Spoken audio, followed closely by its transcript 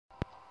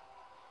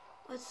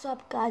What's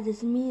up guys,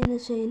 it's me and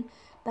Shane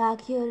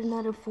back here with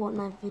another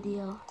Fortnite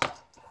video.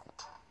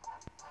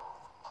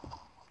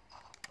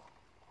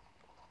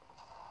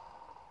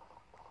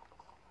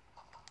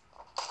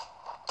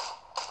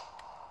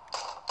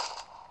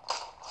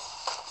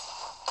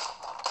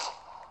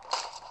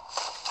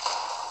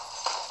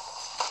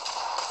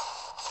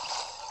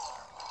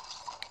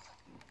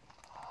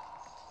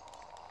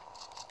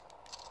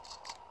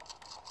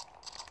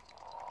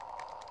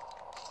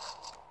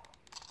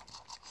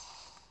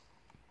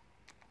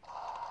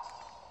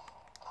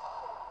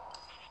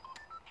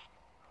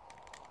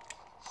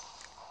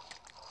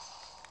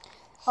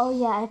 Oh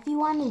yeah, if you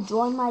want to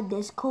join my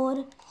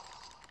Discord,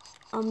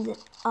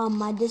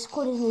 my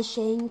Discord is in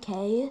Shane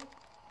K.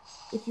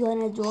 If you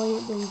want to join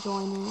it, then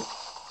join it.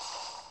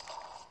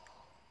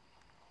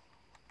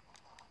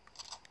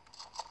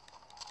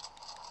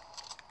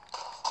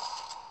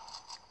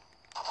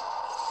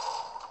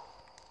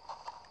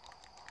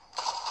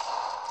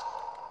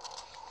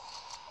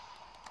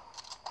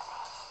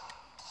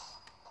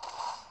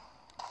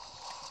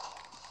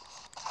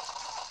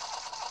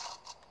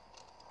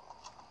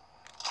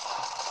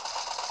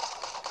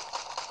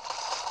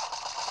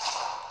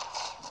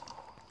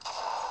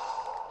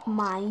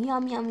 My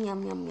yum yum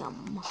yum yum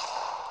yum.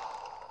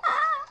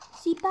 Ah,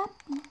 see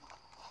papi.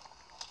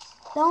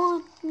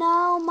 Don't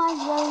know my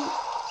jelly.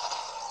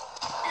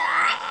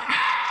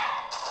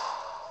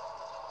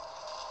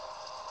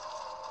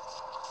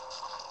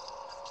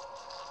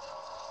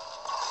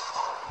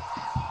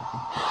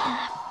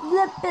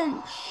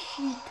 Flippin'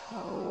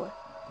 Cheeto.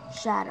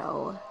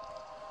 Shadow.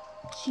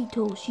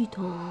 Cheeto.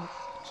 Cheeto.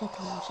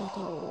 Cheeto.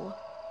 Cheeto.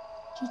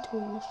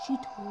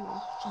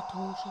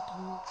 Cheeto.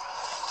 Cheeto.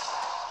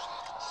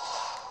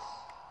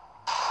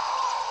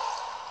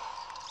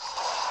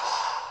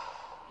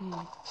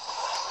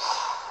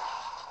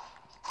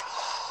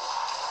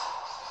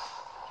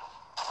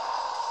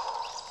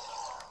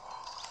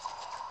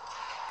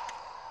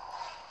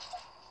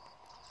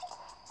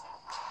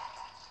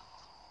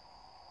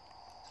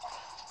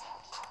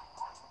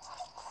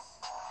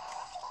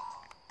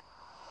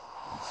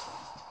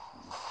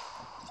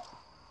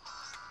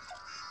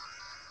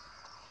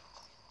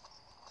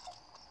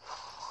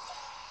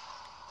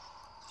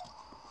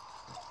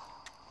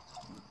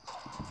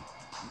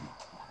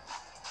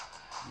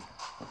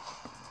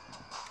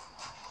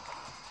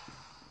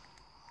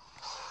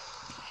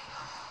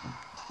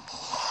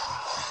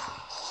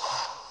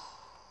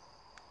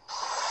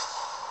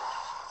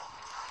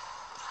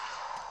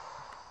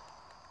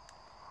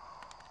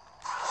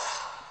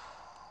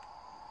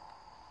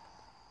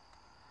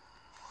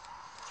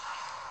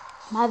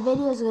 My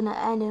video is gonna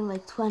end in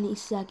like 20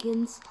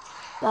 seconds,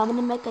 but I'm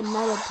gonna make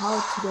another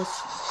part to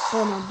this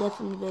in a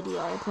different video,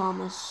 I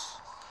promise.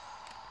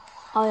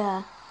 Oh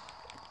yeah.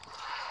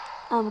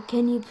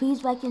 Can you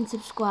please like and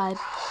subscribe?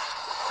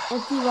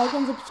 If you like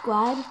and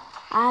subscribe,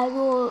 I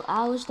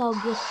will start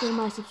gifting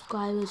my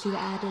subscribers who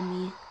added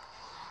me.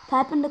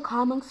 Type in the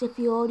comments if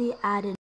you already added